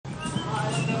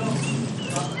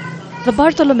The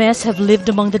Bartolomes have lived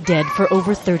among the dead for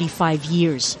over 35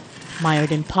 years.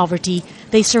 Mired in poverty,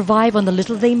 they survive on the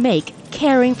little they make,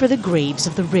 caring for the graves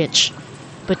of the rich.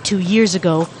 But 2 years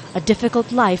ago, a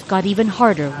difficult life got even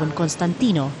harder when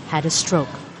Constantino had a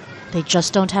stroke. They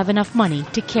just don't have enough money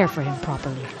to care for him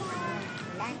properly.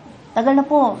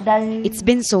 It's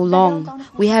been so long.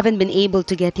 We haven't been able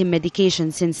to get him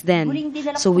medication since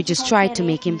then. So we just try to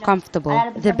make him comfortable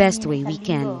the best way we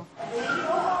can.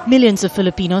 Millions of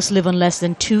Filipinos live on less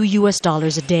than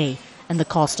 $2 a day, and the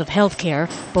cost of healthcare,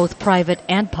 both private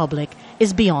and public,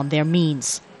 is beyond their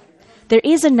means. There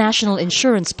is a national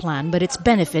insurance plan, but its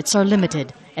benefits are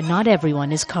limited, and not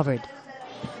everyone is covered.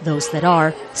 Those that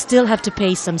are still have to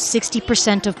pay some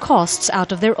 60% of costs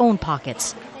out of their own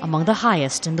pockets, among the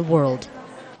highest in the world.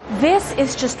 This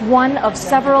is just one of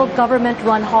several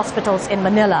government-run hospitals in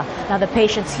Manila. Now, the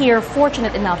patients here are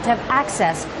fortunate enough to have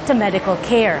access to medical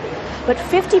care. But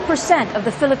 50% of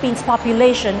the Philippines'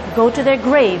 population go to their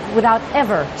grave without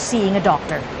ever seeing a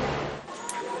doctor.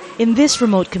 In this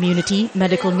remote community,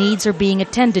 medical needs are being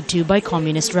attended to by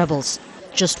communist rebels.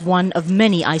 Just one of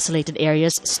many isolated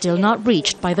areas still not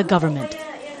reached by the government.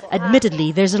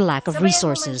 Admittedly, there's a lack of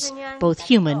resources, both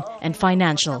human and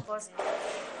financial.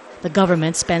 The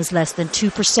government spends less than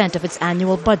 2% of its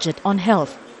annual budget on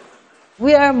health.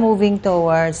 We are moving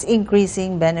towards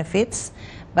increasing benefits,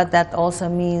 but that also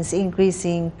means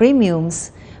increasing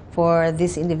premiums for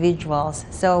these individuals.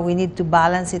 So we need to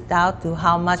balance it out to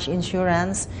how much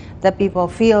insurance the people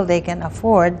feel they can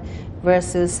afford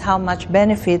versus how much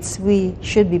benefits we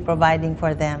should be providing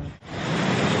for them.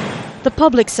 The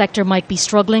public sector might be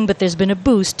struggling, but there's been a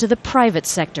boost to the private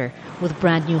sector, with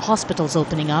brand new hospitals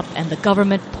opening up and the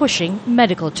government pushing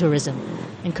medical tourism,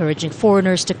 encouraging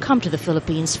foreigners to come to the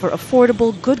Philippines for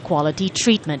affordable, good quality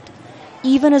treatment,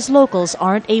 even as locals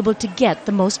aren't able to get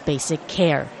the most basic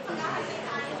care.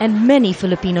 And many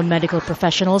Filipino medical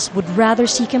professionals would rather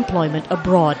seek employment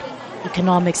abroad.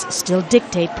 Economics still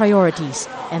dictate priorities,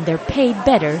 and they're paid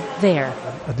better there.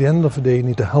 At the end of the day, you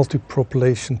need a healthy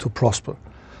population to prosper.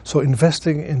 So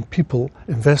investing in people,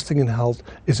 investing in health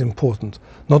is important,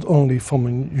 not only from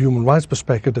a human rights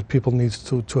perspective that people need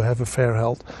to have a fair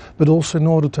health, but also in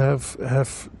order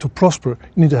to prosper,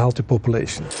 you need a healthy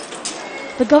population.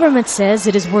 The government says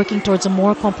it is working towards a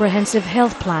more comprehensive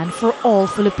health plan for all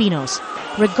Filipinos,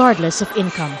 regardless of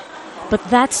income. But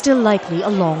that's still likely a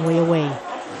long way away.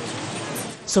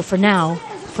 So for now,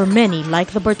 for many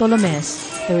like the Bartolomes,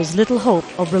 there is little hope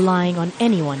of relying on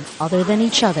anyone other than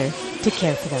each other to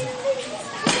care for them.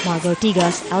 Marga,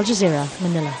 Ortigas, Jazeera,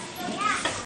 Manila.